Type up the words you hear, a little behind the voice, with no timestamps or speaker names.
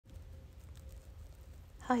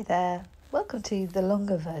Hi there, welcome to the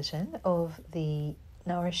longer version of the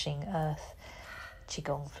Nourishing Earth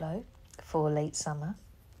Qigong flow for late summer.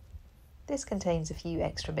 This contains a few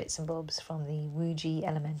extra bits and bobs from the Wuji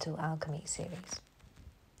Elemental Alchemy series.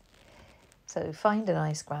 So find a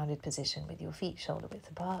nice grounded position with your feet shoulder width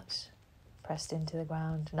apart, pressed into the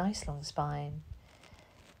ground, nice long spine.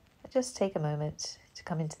 Just take a moment to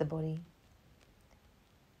come into the body,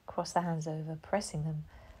 cross the hands over, pressing them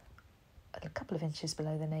a couple of inches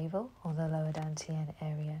below the navel on the lower dantian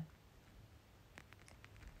area.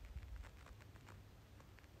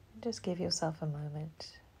 And just give yourself a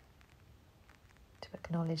moment to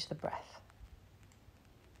acknowledge the breath,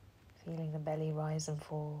 feeling the belly rise and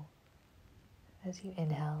fall as you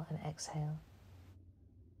inhale and exhale.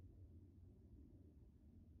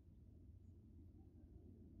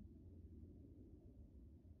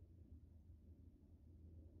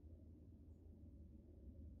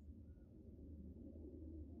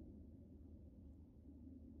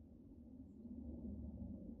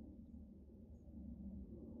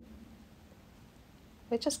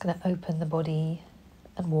 We're just going to open the body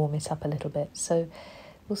and warm it up a little bit. So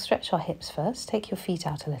we'll stretch our hips first. Take your feet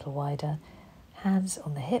out a little wider, hands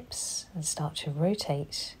on the hips, and start to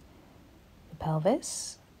rotate the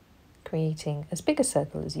pelvis, creating as big a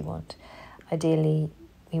circle as you want. Ideally,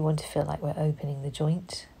 we want to feel like we're opening the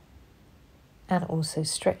joint and also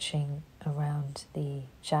stretching around the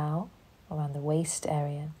jiao, around the waist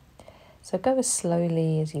area. So go as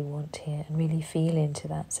slowly as you want here and really feel into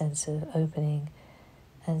that sense of opening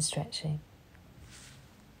and stretching.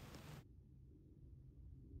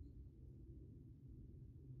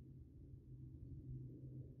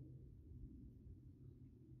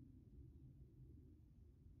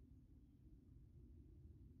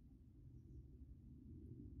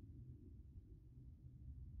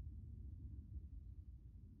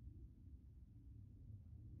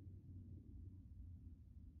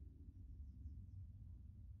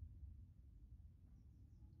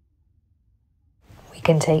 We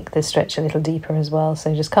can take the stretch a little deeper as well.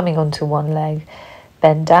 So just coming onto one leg,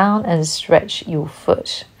 bend down and stretch your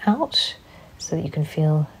foot out so that you can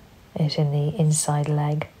feel it in the inside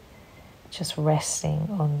leg, just resting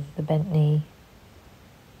on the bent knee.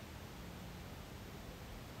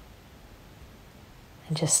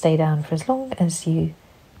 And just stay down for as long as you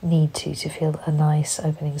need to feel a nice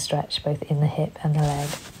opening stretch both in the hip and the leg.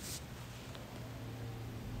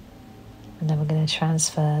 And then we're going to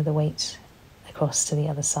transfer the weight across to the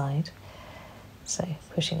other side. So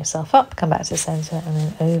pushing yourself up, come back to the center and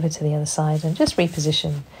then over to the other side, and just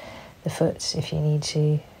reposition the foot if you need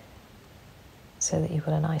to so that you've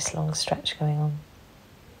got a nice long stretch going on.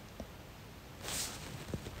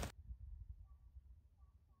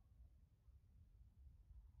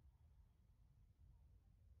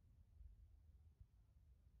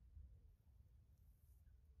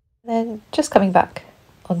 Then just coming back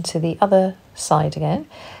onto the other side again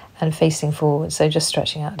and facing forward, so just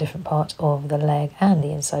stretching out a different part of the leg and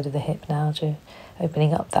the inside of the hip now, to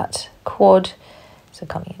opening up that quad. So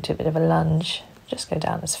coming into a bit of a lunge, just go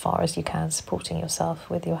down as far as you can, supporting yourself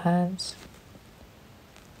with your hands.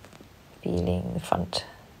 Feeling the front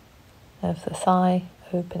of the thigh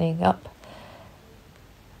opening up,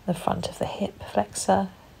 the front of the hip flexor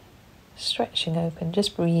stretching open.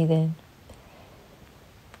 Just breathe in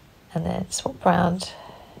and then swap round.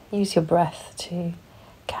 Use your breath to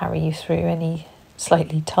carry you through any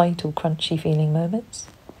slightly tight or crunchy feeling moments.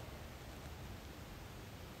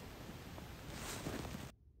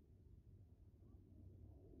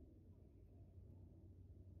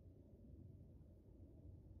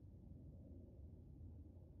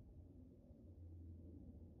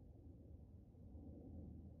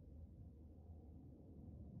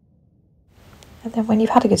 And then when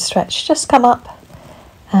you've had a good stretch, just come up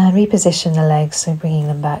and reposition the legs, so bringing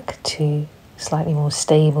them back to slightly more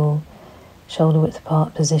stable shoulder width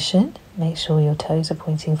apart position. Make sure your toes are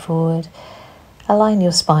pointing forward. Align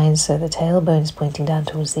your spine so the tailbone is pointing down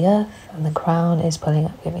towards the earth and the crown is pulling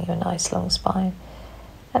up, giving you a nice long spine.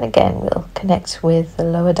 And again, we'll connect with the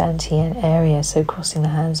lower dantian area, so crossing the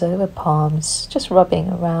hands over, palms, just rubbing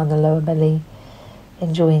around the lower belly,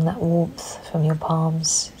 enjoying that warmth from your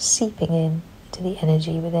palms seeping in to the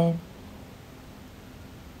energy within.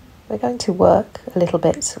 We're going to work a little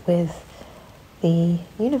bit with the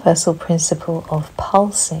universal principle of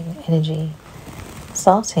pulsing energy,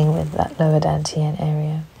 starting with that lower dantian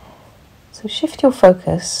area. So shift your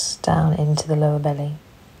focus down into the lower belly,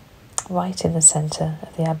 right in the center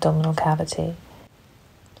of the abdominal cavity.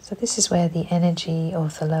 So this is where the energy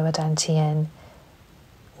of the lower dantian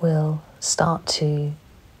will start to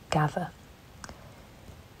gather.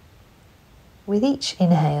 with each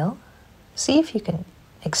inhale, see if you can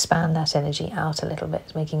expand that energy out a little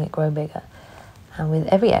bit, making it grow bigger. And with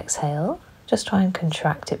every exhale, just try and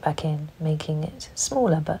contract it back in, making it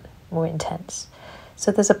smaller but more intense.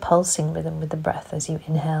 So there's a pulsing rhythm with the breath. As you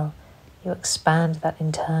inhale, you expand that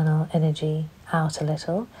internal energy out a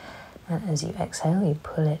little, and as you exhale, you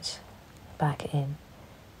pull it back in.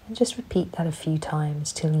 And just repeat that a few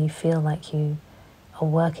times till you feel like you are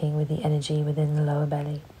working with the energy within the lower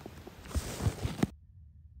belly.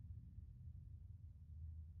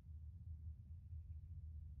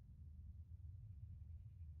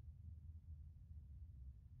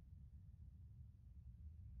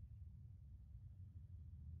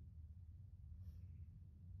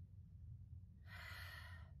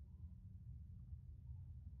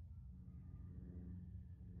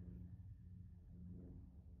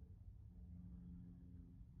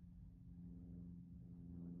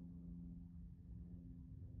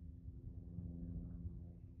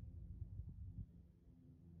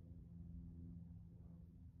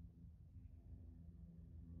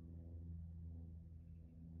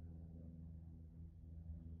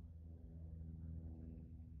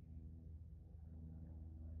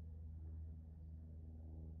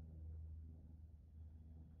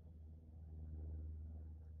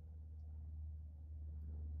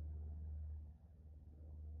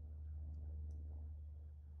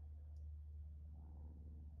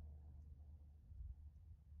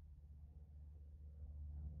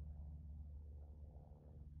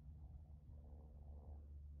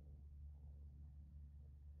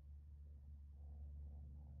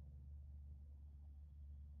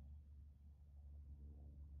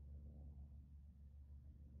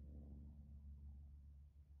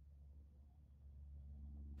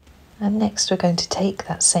 And next we're going to take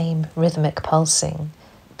that same rhythmic pulsing,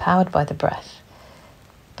 powered by the breath,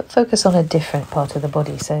 but focus on a different part of the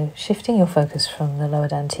body. So shifting your focus from the lower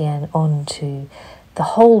dantian onto the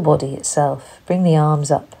whole body itself. Bring the arms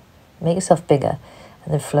up, make yourself bigger,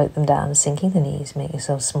 and then float them down, sinking the knees, make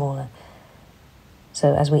yourself smaller.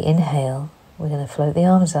 So as we inhale, we're going to float the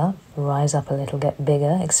arms up, rise up a little, get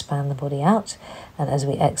bigger, expand the body out, and as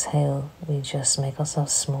we exhale, we just make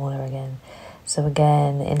ourselves smaller again. So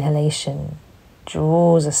again, inhalation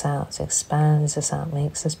draws us out, expands us out,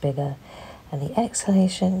 makes us bigger. And the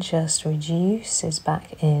exhalation just reduces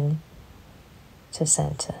back in to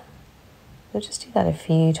center. So just do that a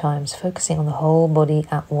few times, focusing on the whole body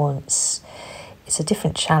at once. It's a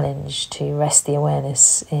different challenge to rest the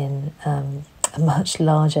awareness in a much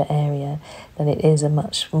larger area than it is a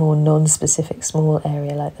much more non-specific small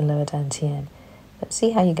area like the lower dantian. But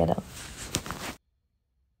see how you get on.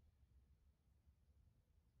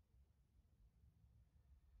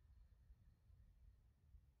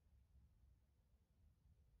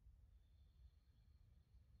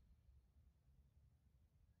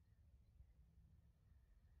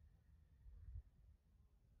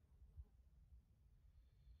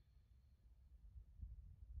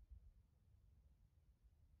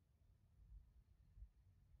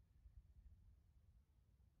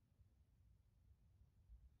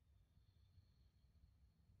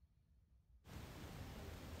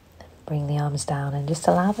 Bring the arms down and just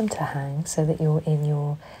allow them to hang so that you're in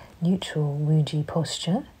your neutral Wuji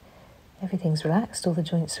posture. Everything's relaxed, all the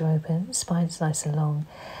joints are open, spine's nice and long.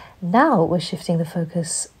 Now we're shifting the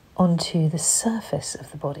focus onto the surface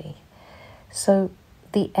of the body. So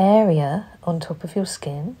the area on top of your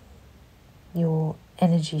skin, your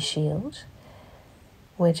energy shield,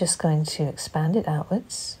 we're just going to expand it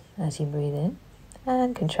outwards as you breathe in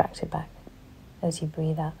and contract it back as you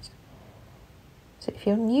breathe out. So if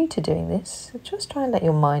you're new to doing this, just try and let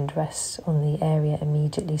your mind rest on the area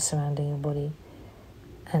immediately surrounding your body.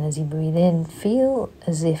 And as you breathe in, feel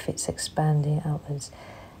as if it's expanding outwards.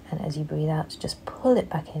 And as you breathe out, just pull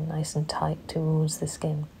it back in nice and tight towards the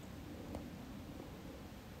skin.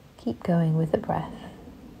 Keep going with the breath.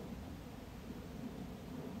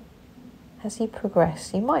 As you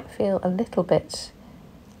progress, you might feel a little bit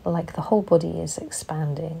like the whole body is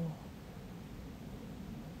expanding.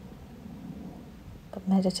 But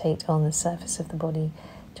meditate on the surface of the body,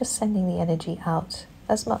 just sending the energy out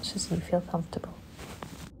as much as you feel comfortable.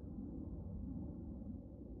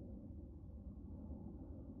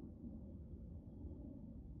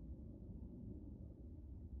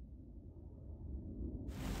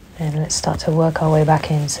 And let's start to work our way back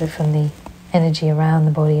in. So from the energy around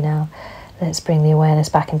the body now, let's bring the awareness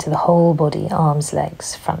back into the whole body, arms,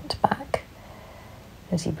 legs, front, back.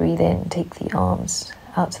 As you breathe in, take the arms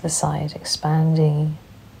out to the side, expanding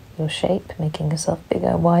your shape, making yourself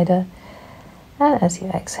bigger, wider. And as you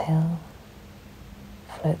exhale,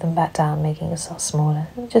 float them back down, making yourself smaller.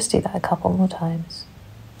 And just do that a couple more times.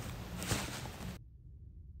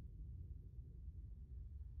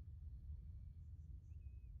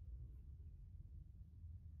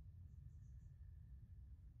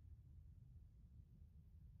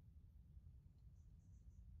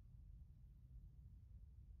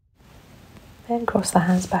 Then cross the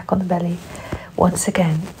hands back on the belly. Once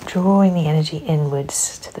again, drawing the energy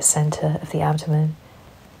inwards to the center of the abdomen.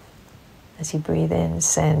 As you breathe in,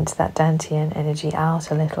 send that dantian energy out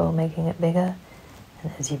a little, making it bigger.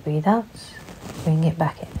 And as you breathe out, bring it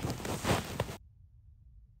back in.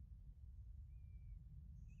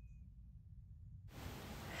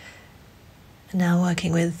 And now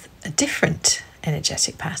working with a different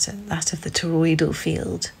energetic pattern, that of the toroidal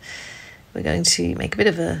field. We're going to make a bit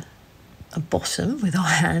of a bottom with our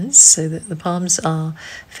hands so that the palms are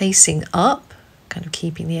facing up, kind of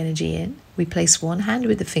keeping the energy in. We place one hand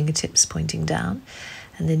with the fingertips pointing down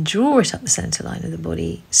and then draw it up the center line of the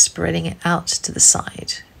body, spreading it out to the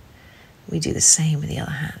side. We do the same with the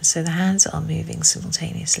other hand. So the hands are moving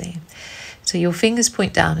simultaneously. So your fingers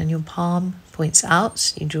point down and your palm points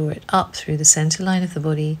out. You draw it up through the center line of the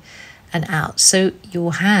body and out. So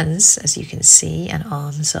your hands, as you can see, and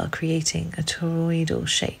arms are creating a toroidal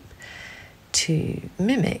shape to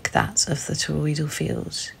mimic that of the toroidal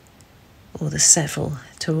field, or the several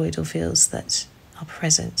toroidal fields that are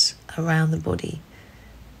present around the body.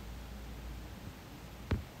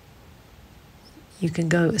 You can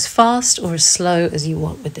go as fast or as slow as you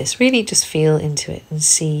want with this. Really just feel into it and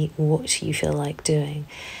see what you feel like doing.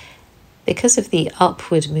 Because of the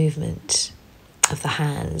upward movement of the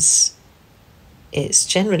hands, it's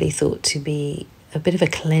generally thought to be a bit of a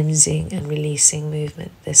cleansing and releasing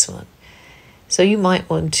movement, this one. So you might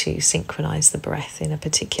want to synchronize the breath in a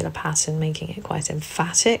particular pattern, making it quite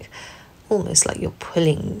emphatic, almost like you're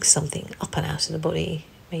pulling something up and out of the body,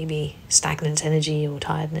 maybe stagnant energy or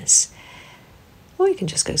tiredness. Or you can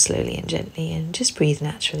just go slowly and gently and just breathe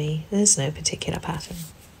naturally. There's no particular pattern.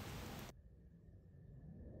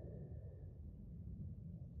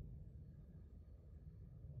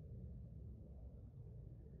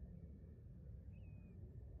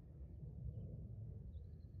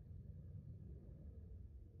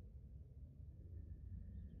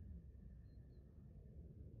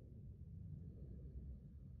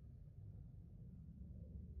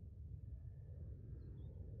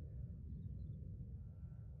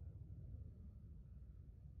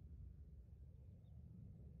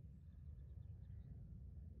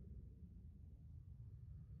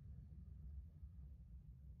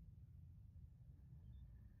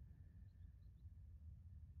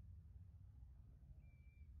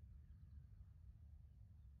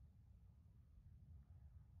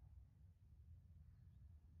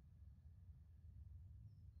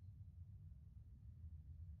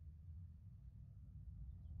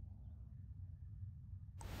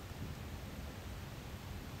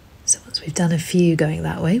 So once we've done a few going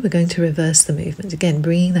that way, we're going to reverse the movement. Again,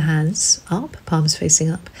 bringing the hands up, palms facing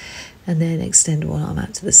up, and then extend one arm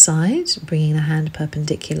out to the side, bringing the hand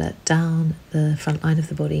perpendicular down the front line of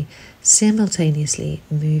the body, simultaneously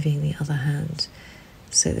moving the other hand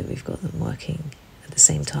so that we've got them working at the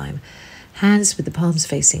same time. Hands with the palms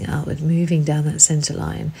facing outward, moving down that center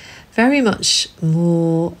line. Very much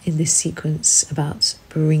more in this sequence about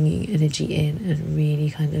bringing energy in and really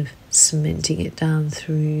kind of cementing it down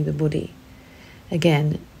through the body.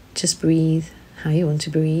 Again, just breathe how you want to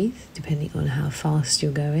breathe, depending on how fast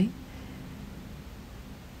you're going.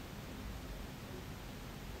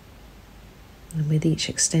 And with each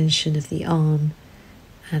extension of the arm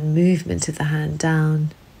and movement of the hand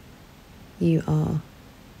down, you are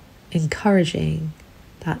encouraging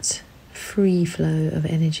that free flow of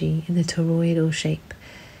energy in the toroidal shape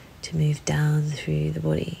to move down through the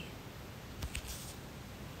body.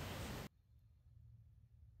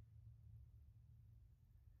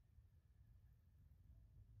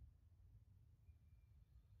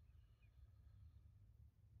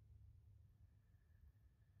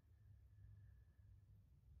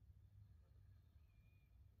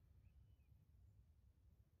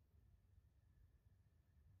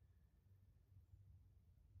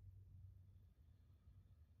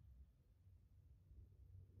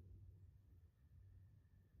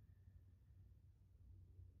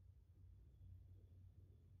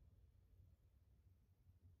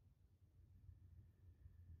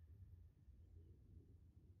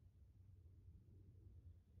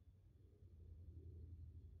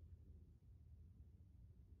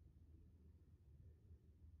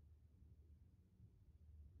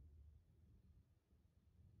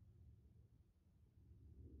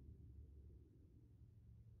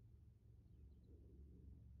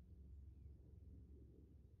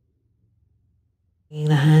 Bringing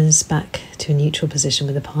the hands back to a neutral position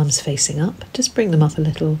with the palms facing up. Just bring them up a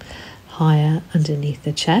little higher underneath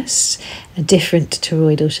the chest. A different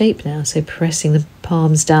toroidal shape now, so pressing the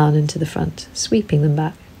palms down into the front, sweeping them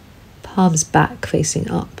back. Palms back facing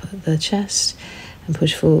up the chest and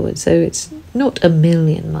push forward. So it's not a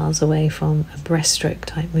million miles away from a breaststroke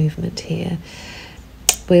type movement here.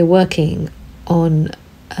 We're working on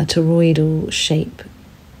a toroidal shape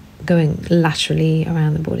going laterally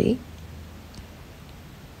around the body.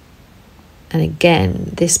 And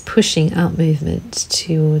again, this pushing out movement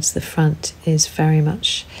towards the front is very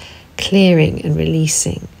much clearing and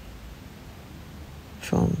releasing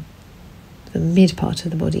from the mid part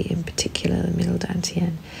of the body, in particular the middle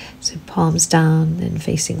dantian. So palms down, then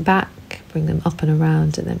facing back, bring them up and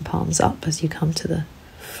around, and then palms up as you come to the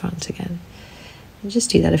front again. And just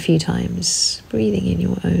do that a few times, breathing in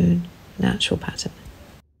your own natural pattern.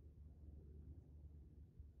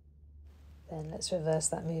 Then let's reverse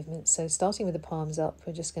that movement. So starting with the palms up,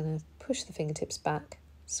 we're just going to push the fingertips back,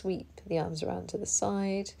 sweep the arms around to the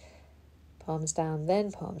side, palms down,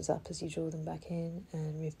 then palms up as you draw them back in,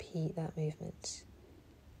 and repeat that movement.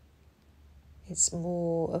 It's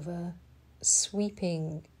more of a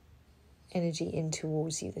sweeping energy in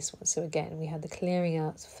towards you, this one. So again, we had the clearing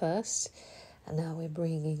out first, and now we're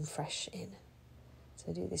bringing fresh in.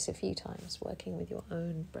 So do this a few times, working with your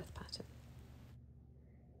own breath pattern.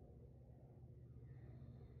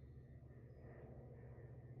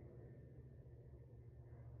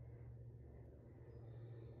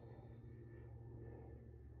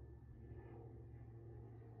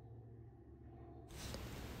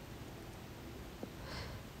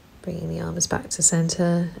 Bringing the arms back to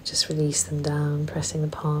center, just release them down, pressing the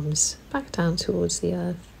palms back down towards the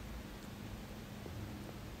earth.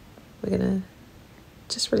 We're going to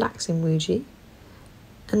just relax in Wuji,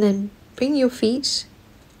 and then bring your feet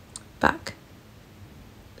back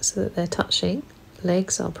so that they're touching.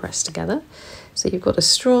 Legs are pressed together. So you've got a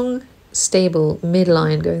strong, stable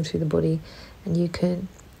midline going through the body, and you can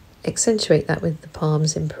accentuate that with the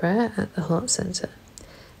palms in prayer at the heart center.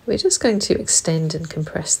 We're just going to extend and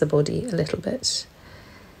compress the body a little bit.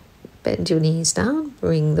 Bend your knees down,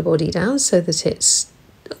 bring the body down so that it's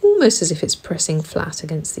almost as if it's pressing flat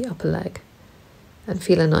against the upper leg. And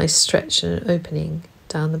feel a nice stretch and an opening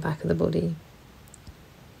down the back of the body.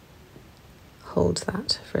 Hold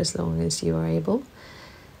that for as long as you are able.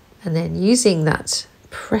 And then using that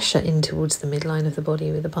pressure in towards the midline of the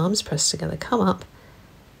body with the palms pressed together, come up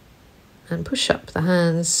and push up the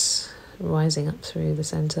hands, rising up through the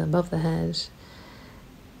center, above the head,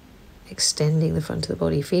 extending the front of the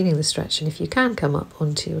body, feeling the stretch. And if you can, come up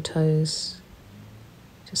onto your toes.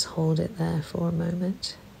 Just hold it there for a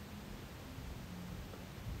moment.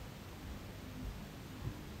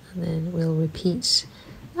 And then we'll repeat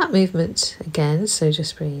that movement again. So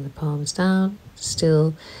just bringing the palms down,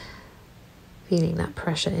 still feeling that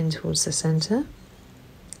pressure in towards the center.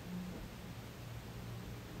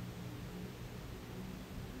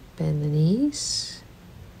 Bend the knees,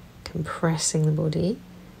 compressing the body,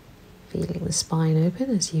 feeling the spine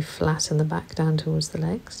open as you flatten the back down towards the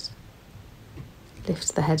legs.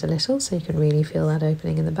 Lift the head a little so you can really feel that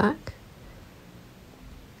opening in the back.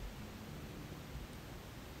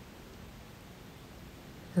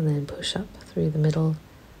 And then push up through the middle,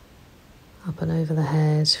 up and over the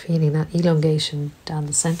head, feeling that elongation down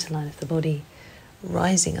the center line of the body,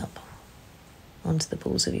 rising up onto the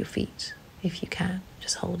balls of your feet, if you can,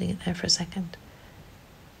 just holding it there for a second.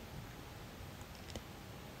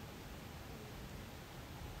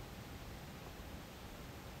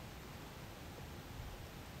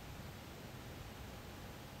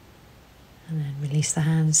 And then release the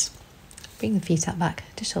hands, bring the feet up back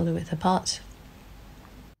to shoulder width apart.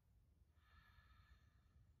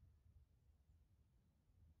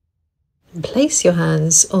 And place your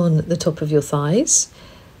hands on the top of your thighs,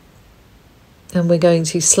 and we're going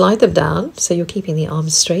to slide them down so you're keeping the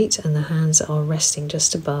arms straight and the hands are resting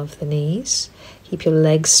just above the knees. Keep your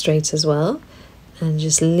legs straight as well, and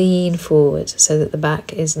just lean forward so that the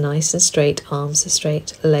back is nice and straight, arms are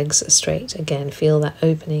straight, legs are straight. Again, feel that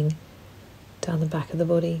opening down the back of the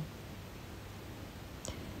body.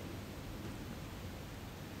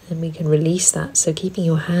 And we can release that, so keeping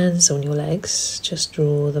your hands on your legs, just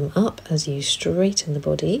draw them up as you straighten the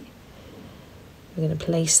body. We're going to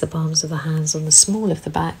place the palms of the hands on the small of the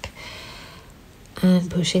back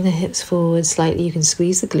and pushing the hips forward slightly. You can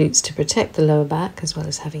squeeze the glutes to protect the lower back as well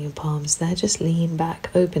as having your palms there. Just lean back,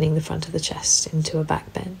 opening the front of the chest into a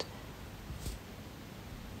back bend.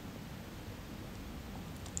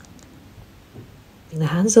 The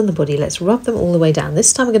hands on the body, let's rub them all the way down.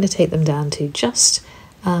 This time we're going to take them down to just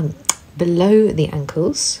below the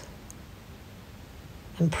ankles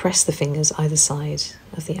and press the fingers either side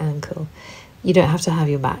of the ankle. You don't have to have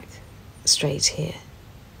your back straight here.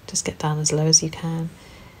 Just get down as low as you can,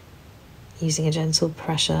 using a gentle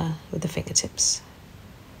pressure with the fingertips.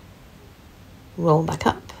 Roll back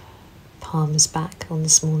up, palms back on the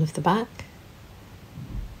small of the back,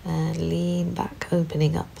 and lean back,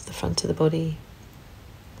 opening up the front of the body.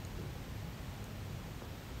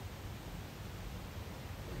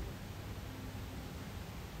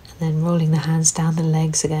 And then rolling the hands down the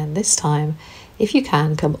legs again. This time, if you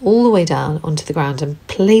can, come all the way down onto the ground and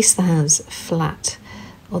place the hands flat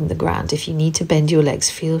on the ground. If you need to bend your legs,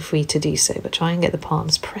 feel free to do so, but try and get the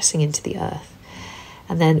palms pressing into the earth.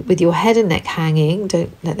 And then with your head and neck hanging,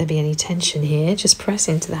 don't let there be any tension here, just press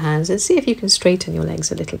into the hands and see if you can straighten your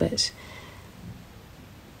legs a little bit.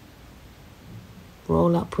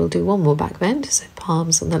 Roll up, we'll do one more back bend, so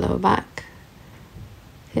palms on the lower back,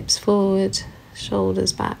 hips forward,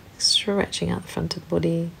 shoulders back, stretching out the front of the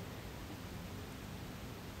body.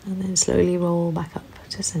 And then slowly roll back up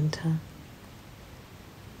to center.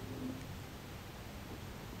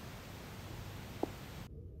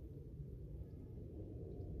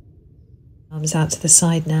 Arms out to the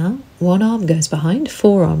side now. One arm goes behind,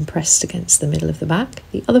 forearm pressed against the middle of the back.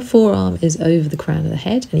 The other forearm is over the crown of the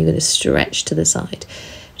head, and you're going to stretch to the side,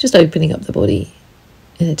 just opening up the body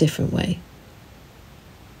in a different way.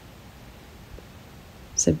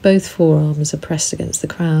 So both forearms are pressed against the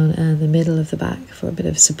crown and the middle of the back for a bit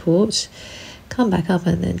of support. Come back up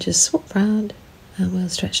and then just swap round, and we'll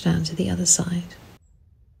stretch down to the other side.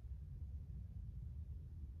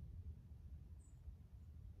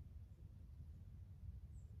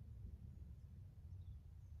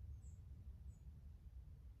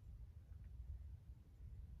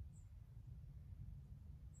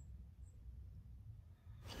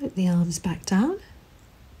 Float the arms back down,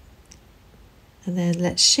 and then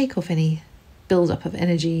let's shake off any build-up of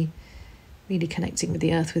energy, really connecting with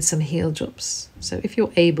the earth with some heel drops. So if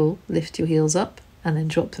you're able, lift your heels up and then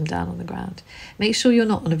drop them down on the ground. Make sure you're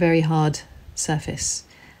not on a very hard surface.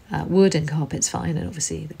 Wood and carpet's fine, and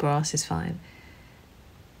obviously the grass is fine.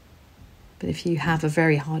 But if you have a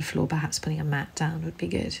very hard floor, perhaps putting a mat down would be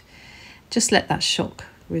good. Just let that shock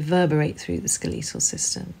reverberate through the skeletal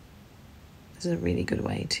system. This is a really good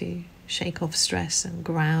way to shake off stress and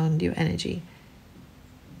ground your energy.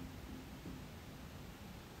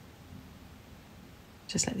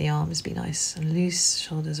 Just let the arms be nice and loose,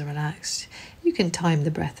 shoulders are relaxed. You can time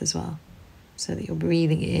the breath as well, so that you're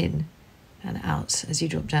breathing in and out as you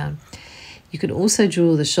drop down. You can also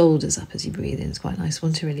draw the shoulders up as you breathe in. It's quite a nice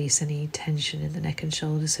one to release any tension in the neck and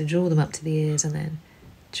shoulders. So draw them up to the ears and then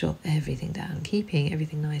drop everything down, keeping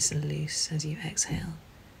everything nice and loose as you exhale.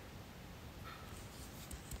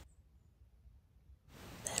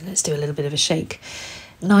 Then let's do a little bit of a shake.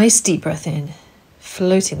 Nice deep breath in,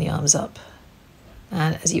 floating the arms up.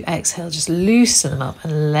 And as you exhale, just loosen them up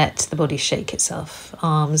and let the body shake itself.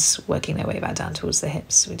 Arms working their way back down towards the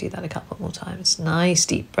hips. We do that a couple more times. Nice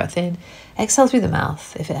deep breath in. Exhale through the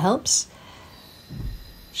mouth if it helps.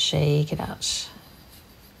 Shake it out.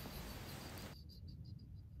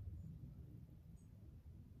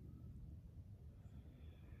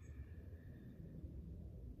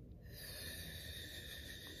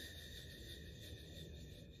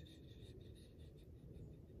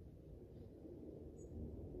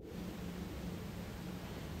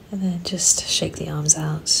 And then just shake the arms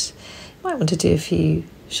out. You might want to do a few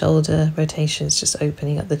shoulder rotations, just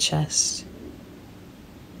opening up the chest.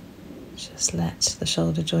 Just let the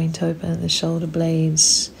shoulder joint open, the shoulder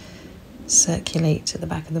blades circulate to the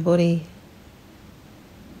back of the body.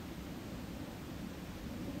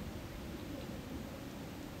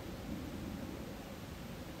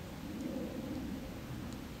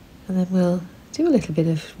 And then we'll do a little bit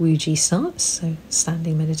of Wuji stance, so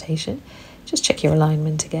standing meditation. Just check your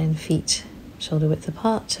alignment again, feet shoulder width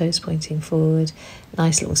apart, toes pointing forward,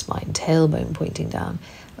 nice long spine, tailbone pointing down,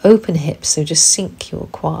 open hips, so just sink your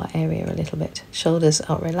quad area a little bit. Shoulders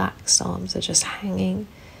are relaxed, arms are just hanging.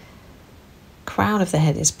 Crown of the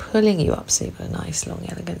head is pulling you up, so you've got a nice long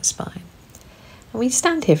elegant spine. And we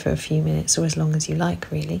stand here for a few minutes, or as long as you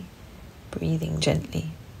like really, breathing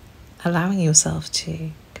gently, allowing yourself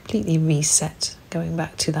to completely reset, going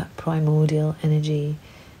back to that primordial energy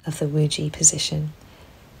of the Wuji position.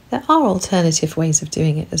 There are alternative ways of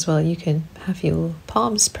doing it as well. You can have your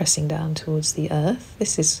palms pressing down towards the earth.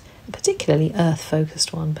 This is a particularly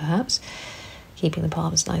earth-focused one, perhaps. Keeping the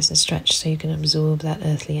palms nice and stretched so you can absorb that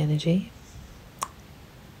earthly energy.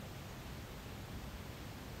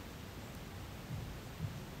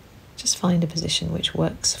 Just find a position which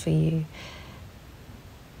works for you.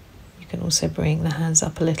 You can also bring the hands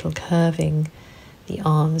up a little, curving the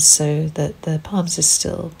arms so that the palms are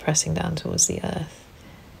still pressing down towards the earth,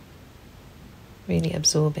 really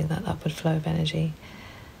absorbing that upward flow of energy.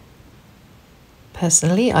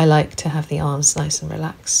 Personally, I like to have the arms nice and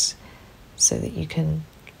relaxed so that you can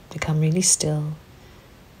become really still,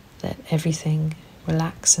 let everything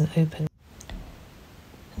relax and open.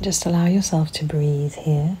 And just allow yourself to breathe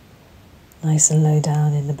here, nice and low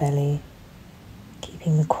down in the belly,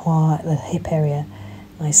 keeping the hip area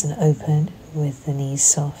nice and open with the knees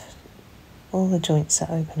soft. All the joints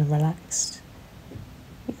are open and relaxed.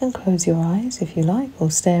 You can close your eyes if you like,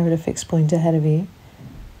 or stare at a fixed point ahead of you.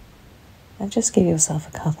 And just give yourself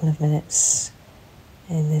a couple of minutes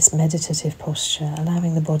in this meditative posture,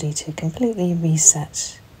 allowing the body to completely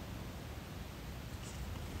reset.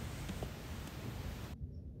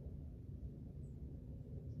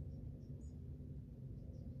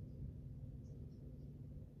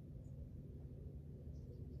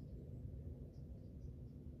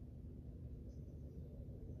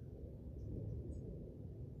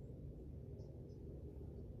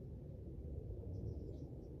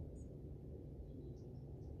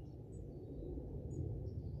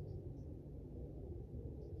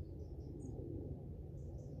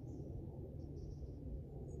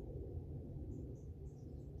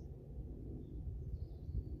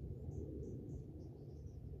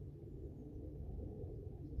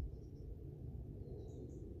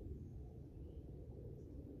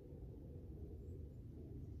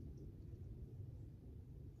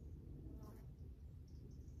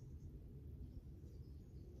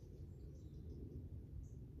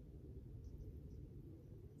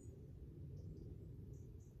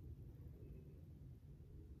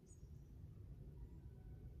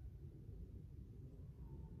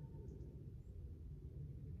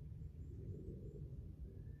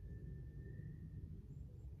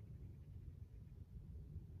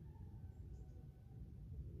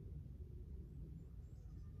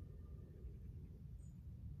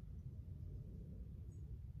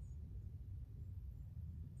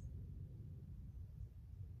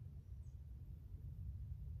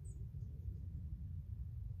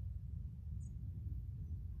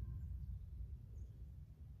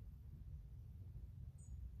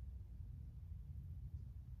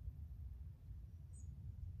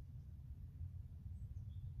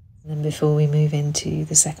 And before we move into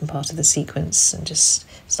the second part of the sequence and just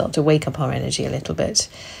start to wake up our energy a little bit,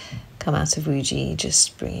 come out of Wuji,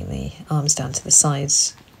 just bringing the arms down to the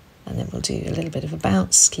sides, and then we'll do a little bit of a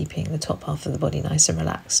bounce, keeping the top half of the body nice and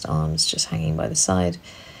relaxed, arms just hanging by the side,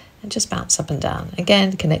 and just bounce up and down,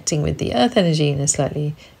 again connecting with the earth energy in a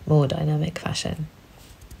slightly more dynamic fashion.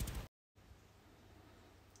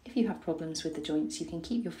 If you have problems with the joints, you can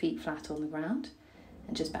keep your feet flat on the ground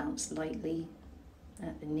and just bounce lightly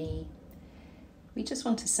at the knee. We just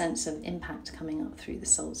want a sense of impact coming up through the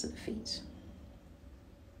soles of the feet.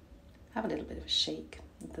 Have a little bit of a shake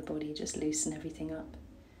of the body, just loosen everything up.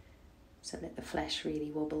 So let the flesh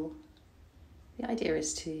really wobble. The idea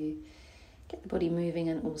is to get the body moving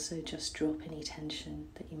and also just drop any tension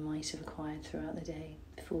that you might have acquired throughout the day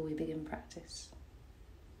before we begin practice.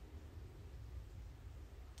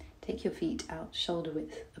 Take your feet out shoulder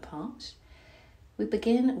width apart. We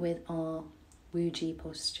begin with our Wuji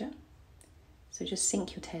posture. So just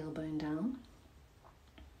sink your tailbone down.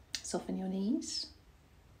 Soften your knees.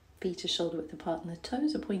 Feet are shoulder width apart and the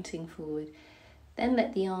toes are pointing forward. Then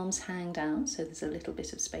let the arms hang down so there's a little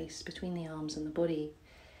bit of space between the arms and the body.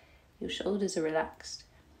 Your shoulders are relaxed.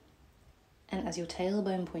 And as your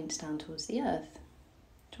tailbone points down towards the earth,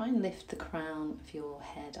 try and lift the crown of your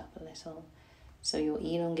head up a little. So you're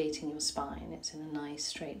elongating your spine. It's in a nice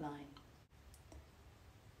straight line.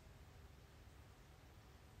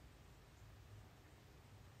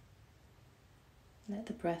 Let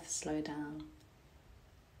the breath slow down.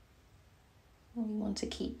 And we want to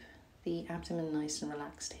keep the abdomen nice and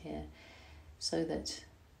relaxed here so that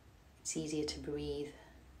it's easier to breathe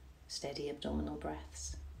steady abdominal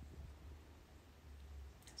breaths.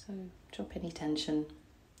 So drop any tension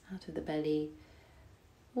out of the belly,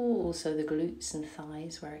 or also the glutes and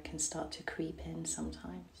thighs where it can start to creep in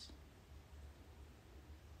sometimes.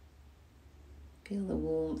 Feel the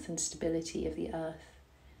warmth and stability of the earth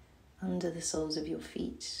under the soles of your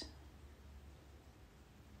feet.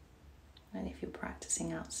 And if you're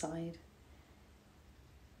practicing outside,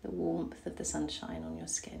 the warmth of the sunshine on your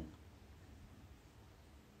skin.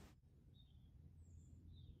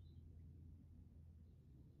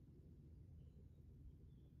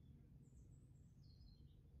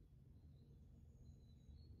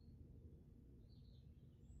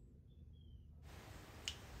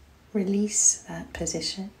 Release that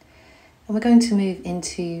position And we're going to move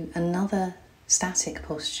into another static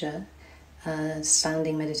posture,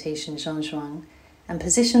 standing meditation, zhuang, and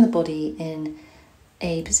position the body in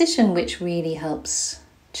a position which really helps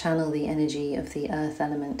channel the energy of the earth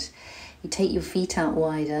element. You take your feet out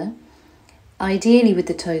wider, ideally with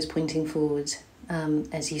the toes pointing forward,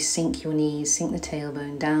 as you sink your knees, sink the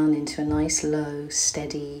tailbone down into a nice low,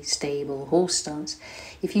 steady, stable horse stance.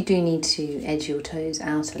 If you do need to edge your toes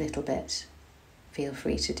out a little bit, feel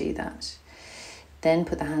free to do that. Then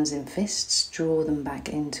put the hands in fists, draw them back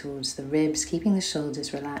in towards the ribs, keeping the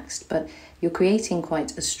shoulders relaxed, but you're creating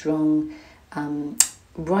quite a strong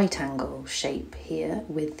right angle shape here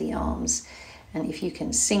with the arms. And if you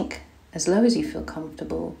can sink as low as you feel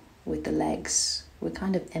comfortable with the legs, we're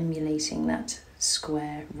kind of emulating that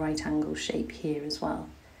square right angle shape here as well.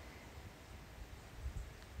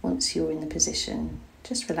 Once you're in the position,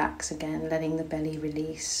 just relax again, letting the belly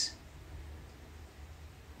release.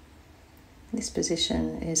 This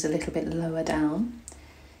position is a little bit lower down,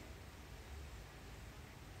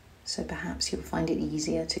 so perhaps you'll find it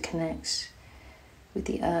easier to connect with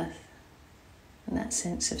the earth and that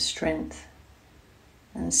sense of strength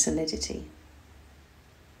and solidity.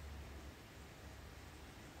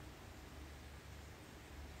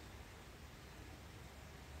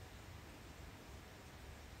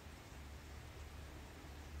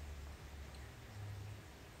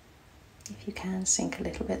 If you can, sink a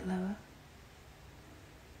little bit lower.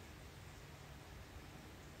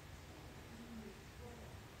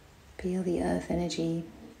 Feel the earth energy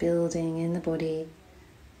building in the body.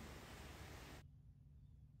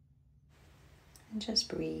 And just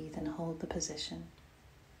breathe and hold the position.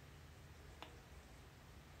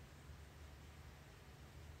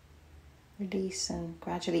 Release and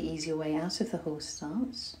gradually ease your way out of the horse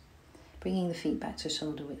stance, bringing the feet back to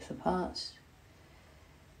shoulder width apart.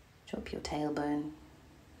 Drop your tailbone,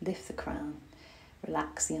 lift the crown,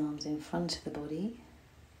 relax the arms in front of the body.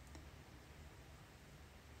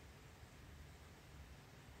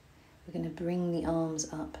 We're going to bring the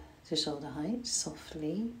arms up to shoulder height,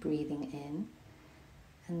 softly breathing in,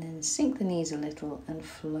 and then sink the knees a little and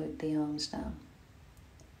float the arms down.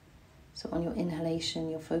 So on your inhalation,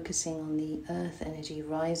 you're focusing on the earth energy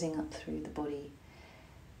rising up through the body.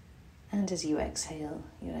 And as you exhale,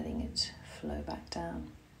 you're letting it flow back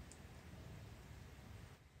down.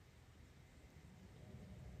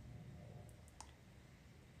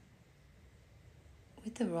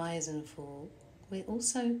 With the rise and fall, we're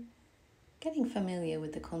also getting familiar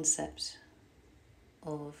with the concept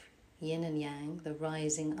of yin and yang, the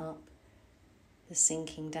rising up, the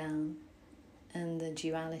sinking down, and the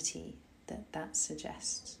duality that that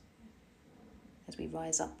suggests. As we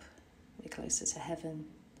rise up, we're closer to heaven,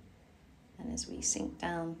 and as we sink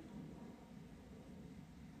down,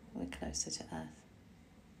 we're closer to earth.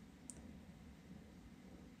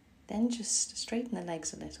 Then just straighten the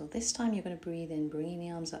legs a little. This time you're going to breathe in, bringing the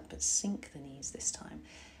arms up, but sink the knees this time.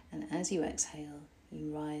 And as you exhale,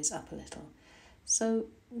 you rise up a little. So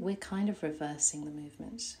we're kind of reversing the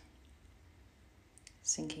movements.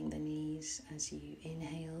 Sinking the knees as you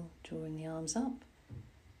inhale, drawing the arms up,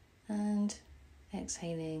 and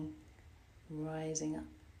exhaling, rising up.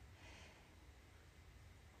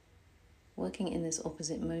 Working in this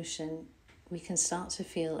opposite motion, we can start to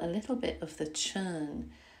feel a little bit of the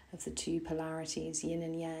churn of the two polarities, yin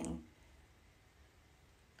and yang,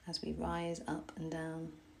 as we rise up and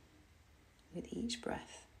down with each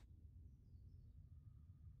breath.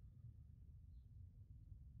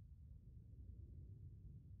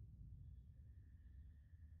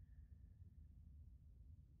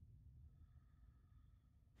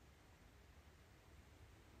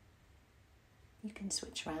 You can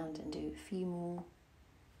switch around and do a few more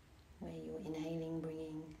where you're inhaling,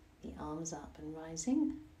 bringing the arms up and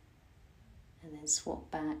rising, and then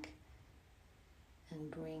swap back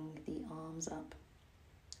and bring the arms up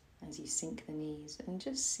as you sink the knees, and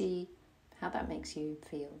just see how that makes you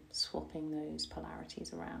feel, swapping those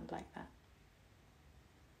polarities around like that.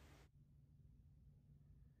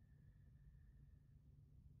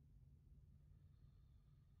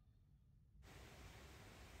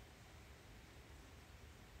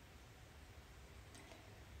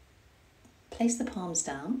 Place the palms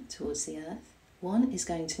down towards the earth. One is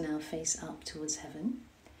going to now face up towards heaven.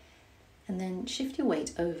 And then shift your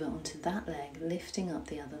weight over onto that leg, lifting up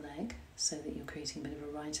the other leg so that you're creating a bit of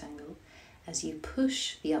a right angle as you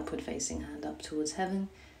push the upward facing hand up towards heaven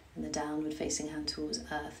and the downward facing hand towards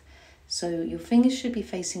earth. So your fingers should be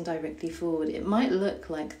facing directly forward. It might look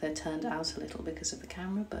like they're turned out a little because of the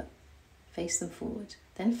camera, but face them forward.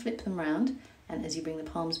 Then flip them round, and as you bring the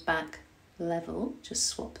palms back, level, just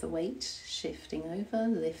swap the weight, shifting over,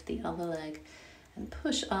 lift the other leg and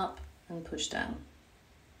push up and push down.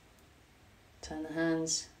 Turn the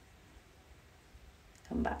hands,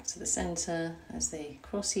 come back to the center as they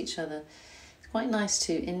cross each other. It's quite nice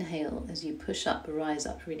to inhale as you push up, rise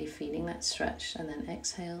up, really feeling that stretch, and then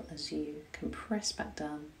exhale as you compress back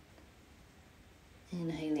down.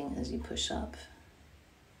 Inhaling as you push up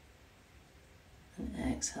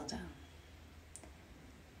and exhale down.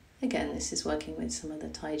 Again, this is working with some of the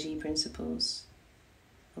Tai Chi principles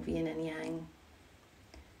of yin and yang,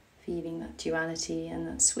 feeling that duality and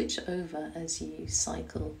that switch over as you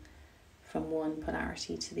cycle from one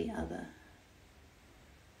polarity to the other.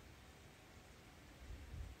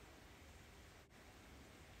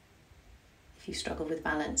 If you struggle with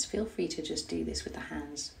balance, feel free to just do this with the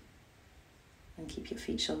hands and keep your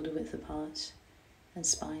feet shoulder width apart and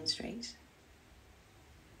spine straight.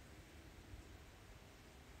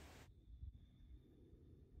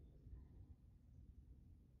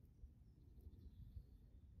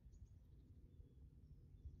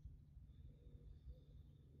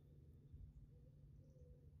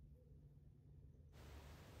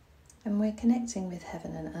 And we're connecting with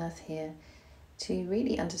heaven and earth here to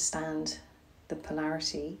really understand the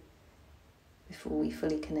polarity before we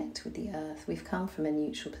fully connect with the earth. We've come from a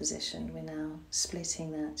neutral position. We're now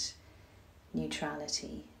splitting that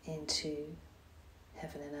neutrality into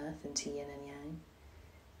heaven and earth, into yin and yang,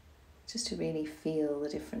 just to really feel the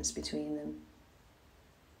difference between them.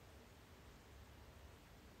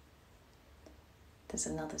 There's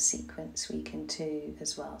another sequence we can do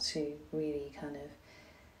as well to really kind of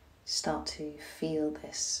start to feel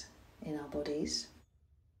this in our bodies.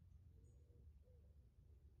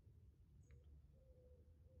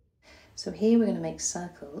 So here we're going to make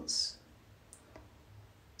circles,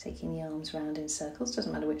 taking the arms round in circles.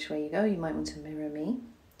 Doesn't matter which way you go, you might want to mirror me.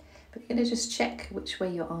 But you're going to just check which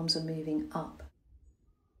way your arms are moving up.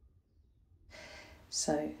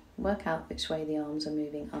 So work out which way the arms are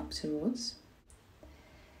moving up towards.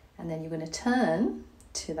 And then you're going to turn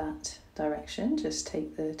to that direction. Just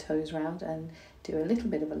take the toes round and do a little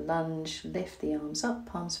bit of a lunge. Lift the arms up,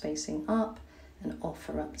 palms facing up, and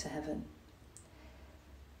offer up to heaven.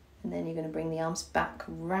 And then you're going to bring the arms back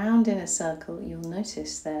round in a circle. You'll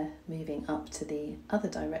notice they're moving up to the other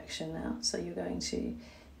direction now. So you're going to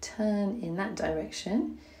turn in that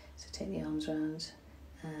direction. So take the arms round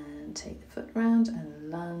and take the foot round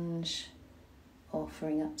and lunge,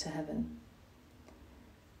 offering up to heaven.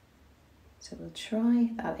 So we'll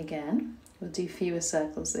try that again. We'll do fewer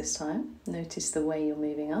circles this time. Notice the way you're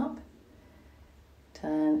moving up.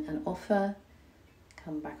 Turn and offer.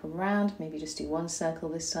 Come back around. Maybe just do one circle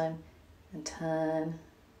this time. And turn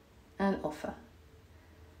and offer.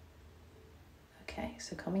 Okay,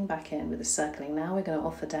 so coming back in with the circling. Now we're going to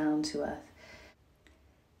offer down to earth.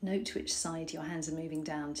 Note which side your hands are moving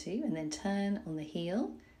down to, and then turn on the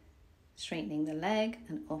heel, straightening the leg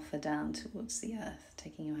and offer down towards the earth,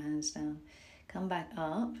 taking your hands down. Come back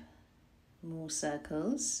up, more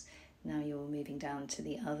circles. Now you're moving down to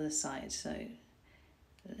the other side, so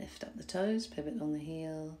lift up the toes, pivot on the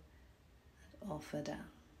heel, and offer down.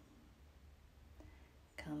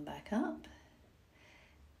 Come back up,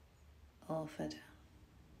 offer down.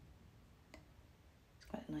 It's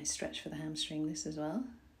quite a nice stretch for the hamstring, this as well.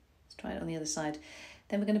 Let's try it on the other side.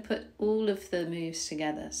 Then we're going to put all of the moves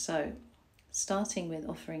together. So starting with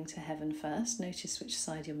offering to heaven first, notice which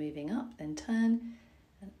side you're moving up, then turn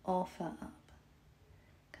and offer up.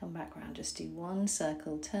 Come back round, just do one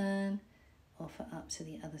circle, turn, offer up to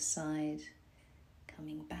the other side,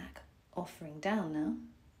 coming back, offering down now.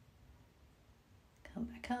 Come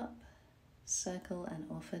back up, circle and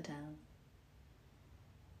offer down.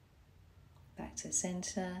 Back to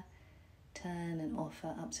center, turn and offer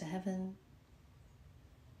up to heaven.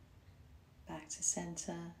 Back to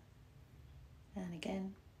center, and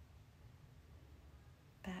again.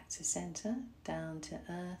 Back to center, down to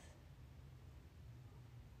earth.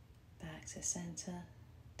 Back to center,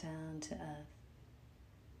 down to earth.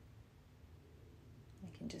 You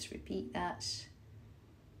can just repeat that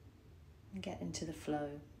and get into the flow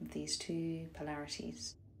of these two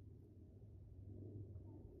polarities.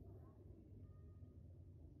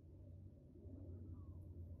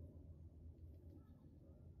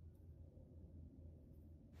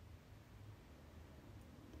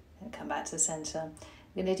 And come back to the center.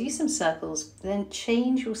 We're going to do some circles, then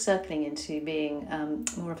change your circling into being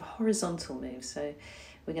more of a horizontal move. So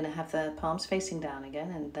we're going to have the palms facing down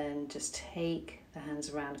again, and then just take the hands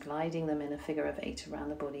around, gliding them in a figure of 8 around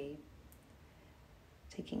the body.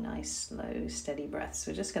 Taking nice, slow, steady breaths.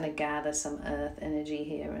 We're just going to gather some earth energy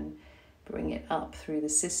here and bring it up through the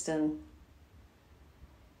system,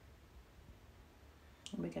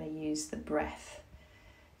 And we're going to use the breath.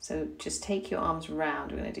 So just take your arms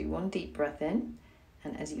round. We're going to do one deep breath in,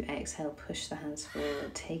 and as you exhale, push the hands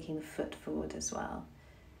forward, taking the foot forward as well.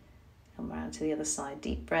 Come round to the other side.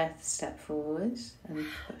 Deep breath, step forward and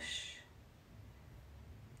push.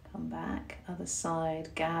 Come back, other side,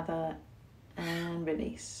 gather and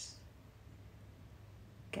release.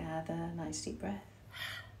 Gather, nice deep breath,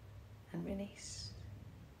 and release.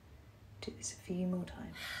 Do this a few more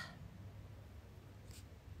times.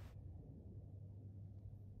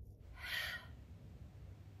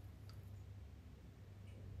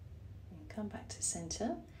 And come back to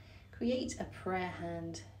center. Create a prayer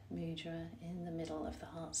hand mudra in the middle of the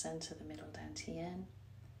heart center, the middle dantian.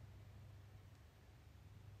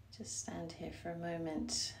 Just stand here for a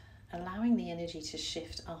moment, allowing the energy to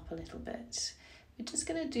shift up a little bit. We're just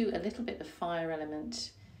going to do a little bit of fire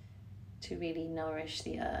element to really nourish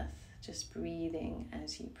the earth. Just breathing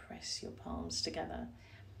as you press your palms together.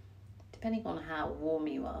 Depending on how warm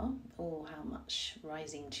you are, or how much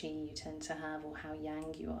rising qi you tend to have, or how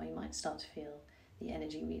yang you are, you might start to feel the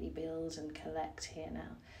energy really build and collect here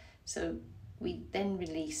now. So we then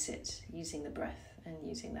release it using the breath and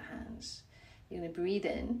using the hands. You're going to breathe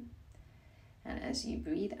in, and as you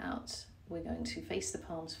breathe out, we're going to face the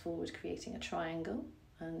palms forward, creating a triangle,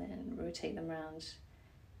 and then rotate them around,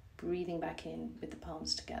 breathing back in with the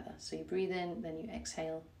palms together. So you breathe in, then you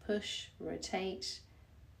exhale, push, rotate,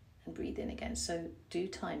 and breathe in again. So do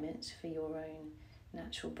time it for your own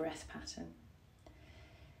natural breath pattern.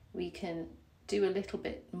 We can do a little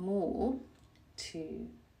bit more to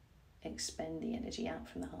expend the energy out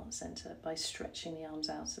from the heart center by stretching the arms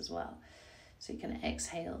out as well. So you can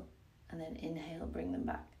exhale and then inhale, bring them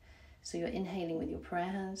back. So you're inhaling with your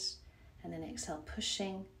prayer hands, and then exhale,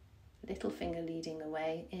 pushing, little finger leading the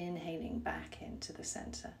way, inhaling back into the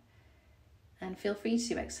center. And feel free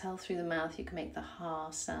to exhale through the mouth. You can make the ha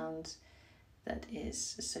sound that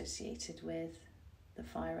is associated with the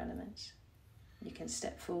fire element. You can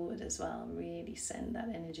step forward as well, really send that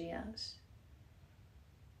energy out.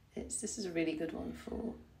 This is a really good one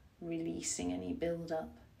for releasing any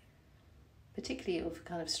build-up, particularly of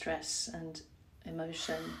kind of stress and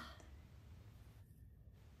emotion.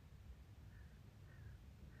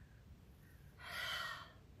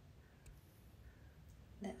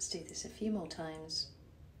 Let's do this a few more times.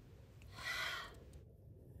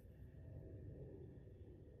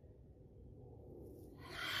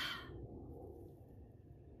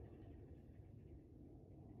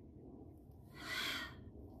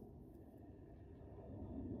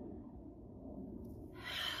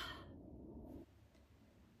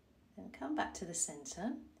 Then come back to the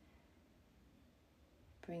center.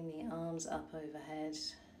 Bring the arms up overhead.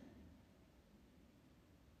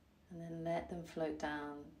 And then let them float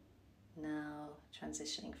down, now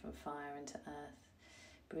transitioning from fire into earth.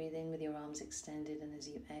 Breathe in with your arms extended, and as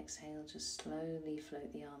you exhale, just slowly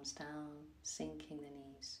float the arms down, sinking the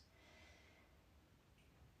knees.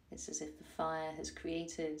 It's as if the fire has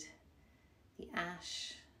created the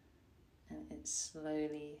ash, and it's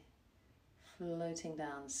slowly floating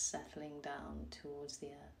down, settling down towards the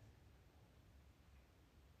earth.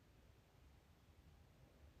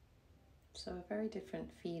 So a very different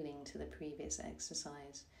feeling to the previous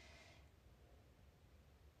exercise.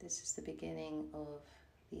 This is the beginning of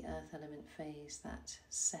the earth element phase, that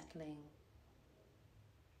settling,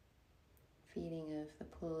 feeling of the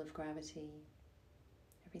pull of gravity,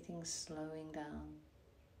 everything's slowing down.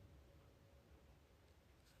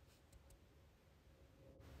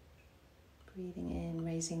 Breathing in,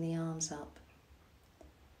 raising the arms up,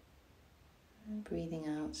 and breathing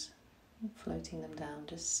out, and floating them down,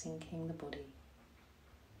 just sinking the body.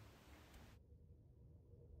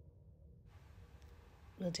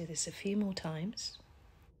 We'll do this a few more times.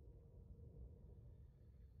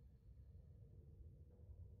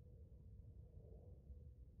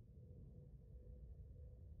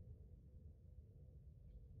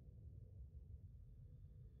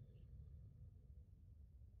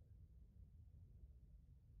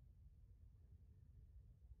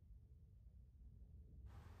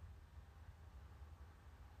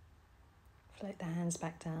 Float the hands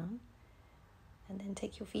back down, and then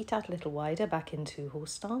take your feet out a little wider, back into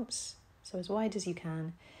horse stance. So as wide as you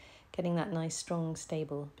can, getting that nice, strong,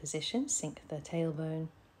 stable position. Sink the tailbone,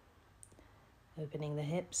 opening the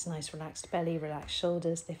hips, nice relaxed belly, relaxed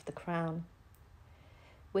shoulders, lift the crown.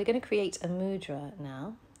 We're going to create a mudra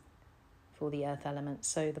now for the earth element.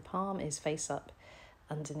 So the palm is face up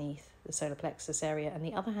underneath the solar plexus area, and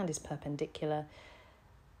the other hand is perpendicular,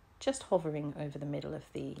 just hovering over the middle of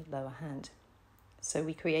the lower hand. So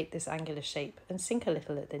we create this angular shape and sink a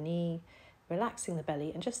little at the knee, relaxing the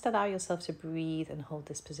belly, and just allow yourself to breathe and hold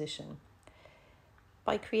this position.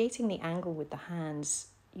 By creating the angle with the hands,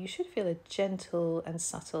 you should feel a gentle and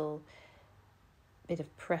subtle bit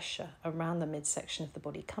of pressure around the midsection of the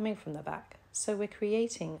body coming from the back. So we're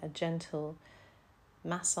creating a gentle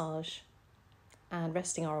massage and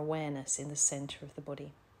resting our awareness in the center of the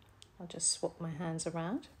body. I'll just swap my hands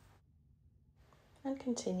around and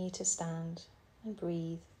continue to stand and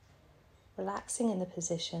breathe, relaxing in the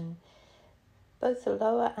position. Both the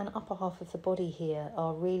lower and upper half of the body here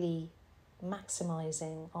are really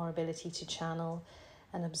maximizing our ability to channel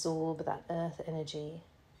and absorb that earth energy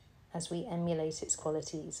as we emulate its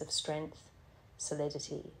qualities of strength,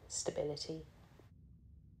 solidity, stability.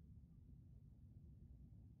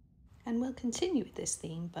 And we'll continue with this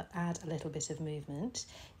theme, but add a little bit of movement.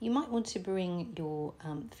 You might want to bring your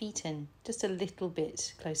feet in just a little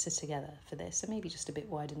bit closer together for this, so maybe just a bit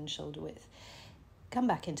wider than shoulder width. Come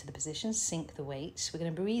back into the position, sink the weight. We're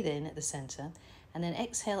going to breathe in at the center and then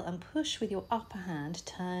exhale and push with your upper hand,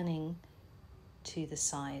 turning to the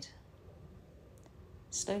side.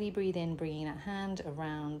 Slowly breathe in, bringing that hand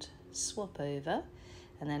around, swap over,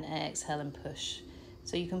 and then exhale and push.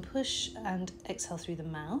 So you can push and exhale through the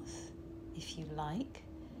mouth if you like,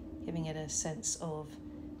 giving it a sense of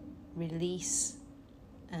release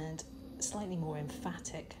and slightly more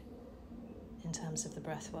emphatic in terms of the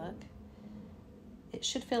breath work. It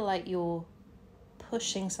should feel like you're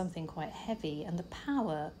pushing something quite heavy, and the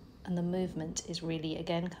power and the movement is really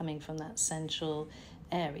again coming from that central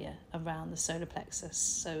area around the solar plexus,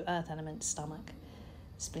 so earth element, stomach,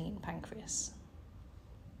 spleen, pancreas.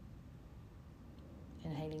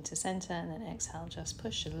 Inhaling to center and then exhale, just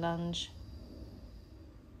push and lunge.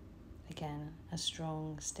 Again, a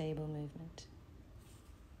strong, stable movement.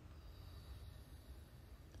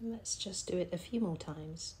 And let's just do it a few more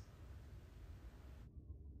times.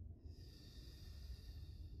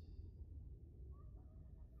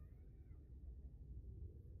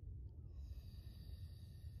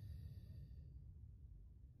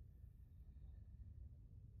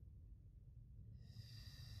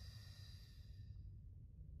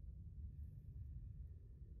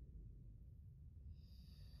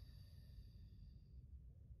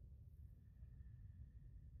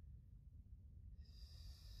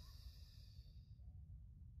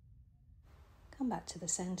 Come back to the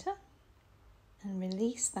center and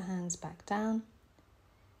release the hands back down.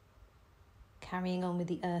 Carrying on with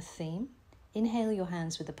the earth theme, inhale your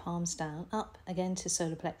hands with the palms down, up again to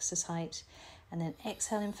solar plexus height, and then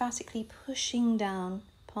exhale emphatically, pushing down,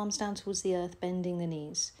 palms down towards the earth, bending the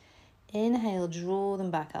knees. Inhale, draw them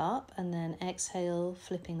back up, and then exhale,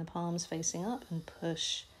 flipping the palms facing up and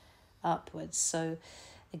push upwards. So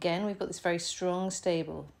again, we've got this very strong,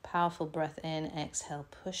 stable, powerful breath in, exhale,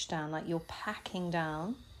 push down like you're packing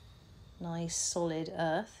down nice solid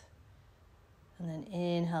earth. And then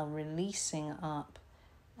inhale, releasing up.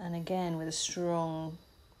 And again, with a strong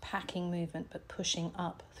packing movement, but pushing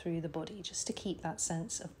up through the body, just to keep that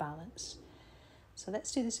sense of balance. So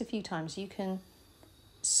let's do this a few times. You can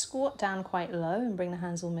squat down quite low and bring the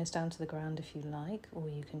hands almost down to the ground if you like, or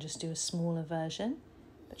you can just do a smaller version,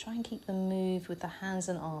 but try and keep the move with the hands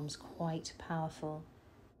and arms quite powerful.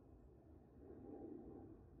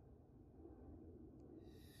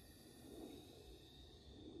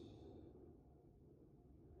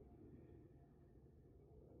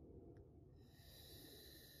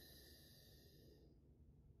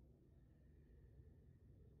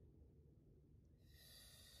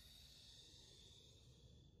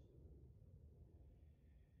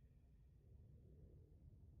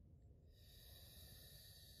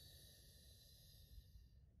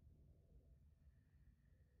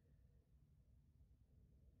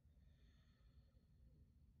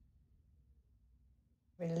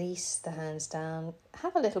 Release the hands down.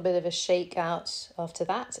 Have a little bit of a shake out after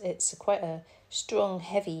that. It's quite a strong,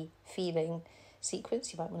 heavy feeling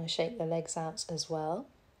sequence. You might want to shake the legs out as well.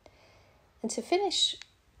 And to finish,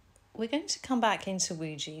 we're going to come back into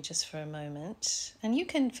Wuji just for a moment. And you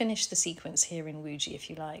can finish the sequence here in Wuji if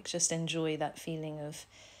you like. Just enjoy that feeling of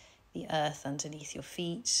the earth underneath your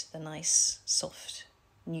feet, the nice, soft,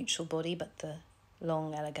 neutral body, but the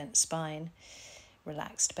long, elegant spine.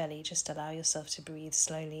 Relaxed belly. Just allow yourself to breathe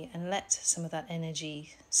slowly and let some of that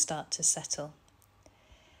energy start to settle.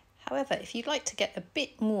 However, if you'd like to get a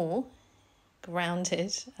bit more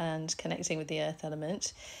grounded and connecting with the earth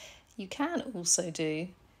element, you can also do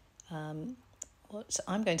what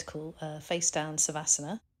I'm going to call face down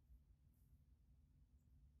savasana.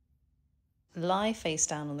 Lie face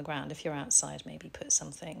down on the ground. If you're outside, maybe put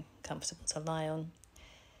something comfortable to lie on.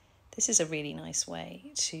 This is a really nice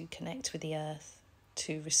way to connect with the earth,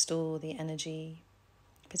 to restore the energy,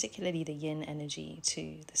 particularly the yin energy,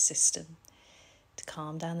 to the system, to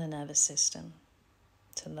calm down the nervous system,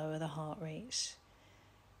 to lower the heart rate,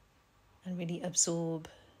 and really absorb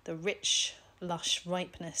the rich, lush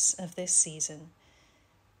ripeness of this season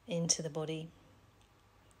into the body.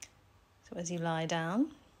 So as you lie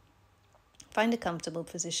down, find a comfortable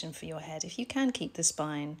position for your head. If you can, keep the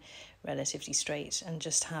spine relatively straight and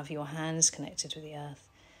just have your hands connected with the earth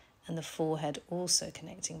and the forehead also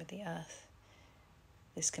connecting with the earth,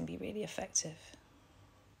 this can be really effective.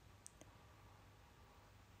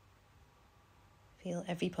 Feel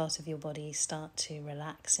every part of your body start to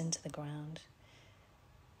relax into the ground.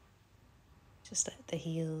 Just let the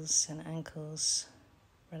heels and ankles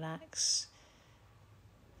relax,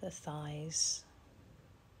 the thighs.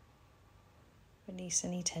 Release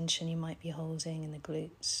any tension you might be holding in the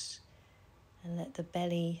glutes, and let the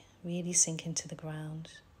belly really sink into the ground.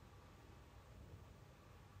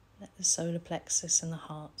 Let the solar plexus and the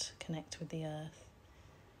heart connect with the earth,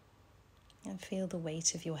 and feel the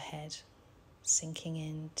weight of your head sinking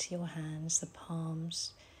into your hands, the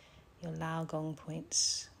palms, your Lao Gong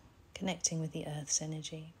points, connecting with the earth's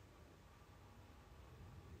energy.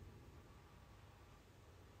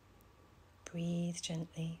 Breathe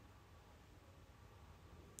gently.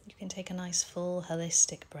 You can take a nice full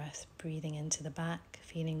holistic breath, breathing into the back,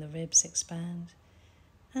 feeling the ribs expand,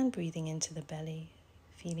 and breathing into the belly,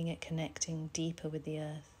 feeling it connecting deeper with the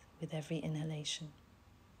earth with every inhalation.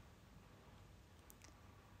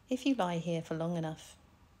 If you lie here for long enough,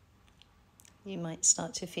 you might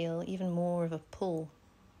start to feel even more of a pull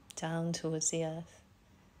down towards the earth.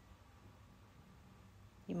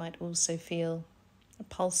 You might also feel a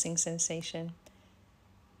pulsing sensation,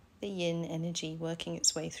 the yin energy working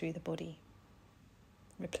its way through the body,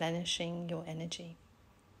 replenishing your energy.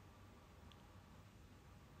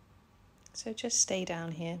 So just stay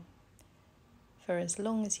down here for as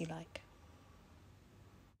long as you like.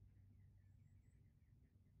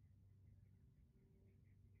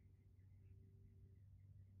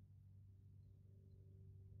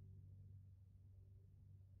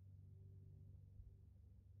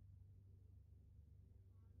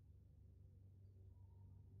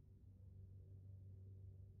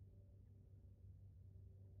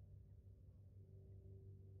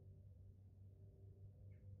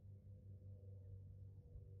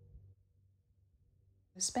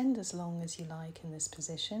 Spend as long as you like in this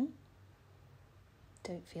position.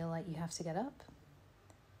 Don't feel like you have to get up,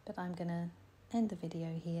 but I'm going to end the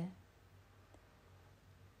video here.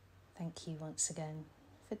 Thank you once again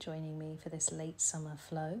for joining me for this late summer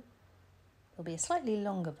flow. There'll be a slightly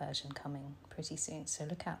longer version coming pretty soon, so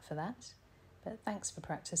look out for that. But thanks for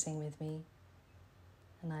practicing with me,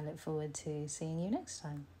 and I look forward to seeing you next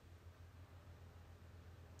time.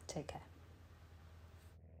 Take care.